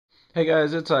Hey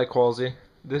guys, it's iCwalzy.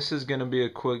 This is going to be a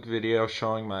quick video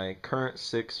showing my current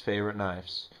 6 favorite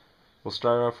knives. We'll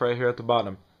start off right here at the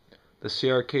bottom. The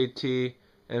CRKT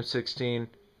M16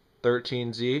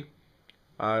 13Z.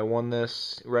 I won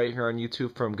this right here on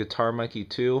YouTube from Guitar Mikey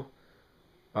 2.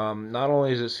 Not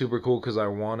only is it super cool because I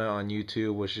won it on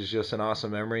YouTube, which is just an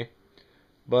awesome memory,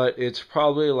 but it's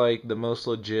probably like the most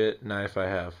legit knife I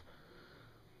have.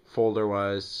 Folder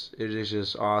wise, it is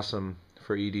just awesome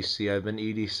for EDC. I've been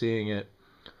EDCing it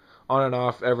on and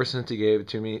off ever since he gave it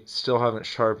to me. Still haven't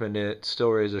sharpened it, still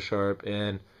razor sharp,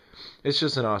 and it's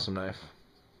just an awesome knife.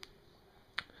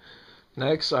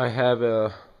 Next, I have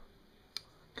a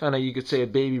kind of, you could say, a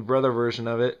baby brother version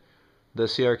of it, the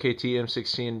CRKT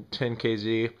M16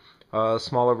 10KZ, a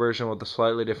smaller version with a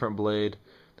slightly different blade.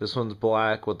 This one's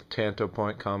black with the Tanto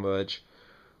point combo edge.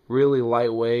 Really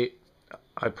lightweight.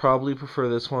 I probably prefer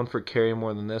this one for carry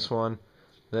more than this one,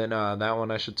 than that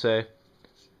one I should say,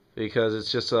 because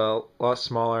it's just a lot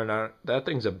smaller, and that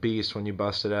thing's a beast when you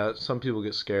bust it out. Some people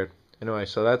get scared. Anyway,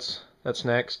 so that's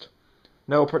next.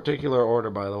 No particular order,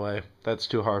 by the way. That's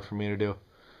too hard for me to do.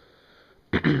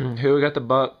 Here we got the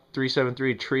Buck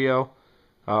 373 Trio,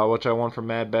 which I won from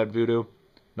Mad Bad Voodoo.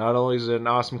 Not only is it an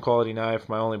awesome quality knife,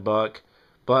 my only Buck,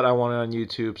 but I won it on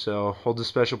YouTube, so holds a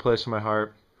special place in my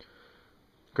heart.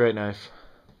 Great knife.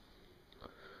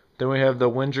 Then we have the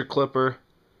Winger Clipper.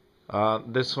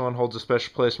 This one holds a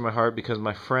special place in my heart because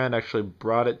my friend actually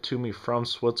brought it to me from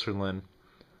Switzerland.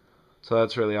 So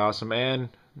that's really awesome. And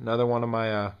another one of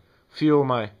my, few of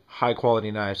my high quality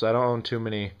knives. I don't own too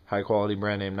many high quality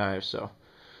brand name knives, so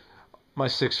my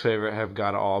 6 favorite have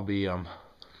got to all be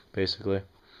basically.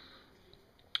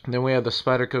 And then we have the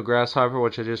Spyderco Grasshopper,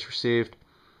 which I just received.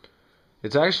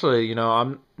 It's actually,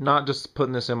 I'm not just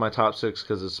putting this in my top 6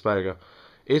 because it's Spyderco.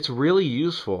 It's really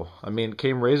useful. I mean, it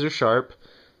came razor sharp.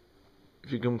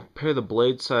 If you compare the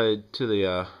blade size to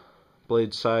the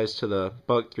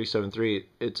Buck 373,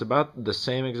 it's about the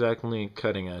same exactly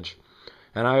cutting edge.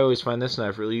 And I always find this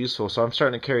knife really useful, so I'm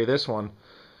starting to carry this one.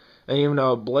 And even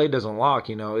though a blade doesn't lock,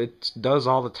 it does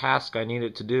all the tasks I need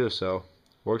it to do, so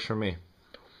works for me.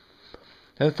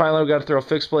 And finally, we got to throw a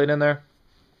fixed blade in there.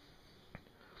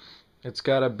 It's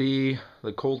got to be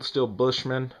the Cold Steel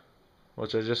Bushman,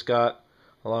 which I just got,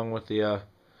 along with the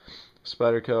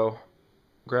Spyderco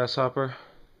Grasshopper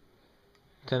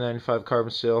 1095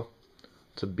 carbon steel.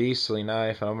 It's a beastly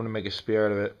knife, and I'm going to make a spear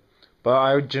out of it. But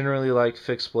I generally like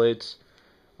fixed blades.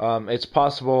 It's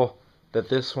possible that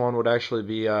this one would actually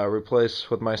be replaced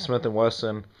with my Smith &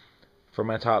 Wesson for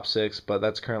my top 6, but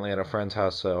that's currently at a friend's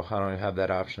house, so I don't even have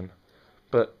that option.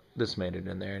 But this made it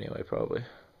in there anyway, probably.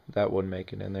 That would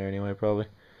make it in there anyway, probably.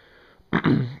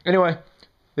 Anyway,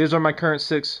 these are my current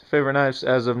 6 favorite knives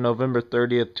as of November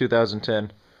 30th,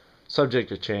 2010. Subject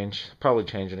to change. Probably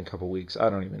change in a couple weeks. I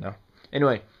don't even know.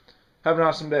 Anyway, have an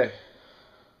awesome day.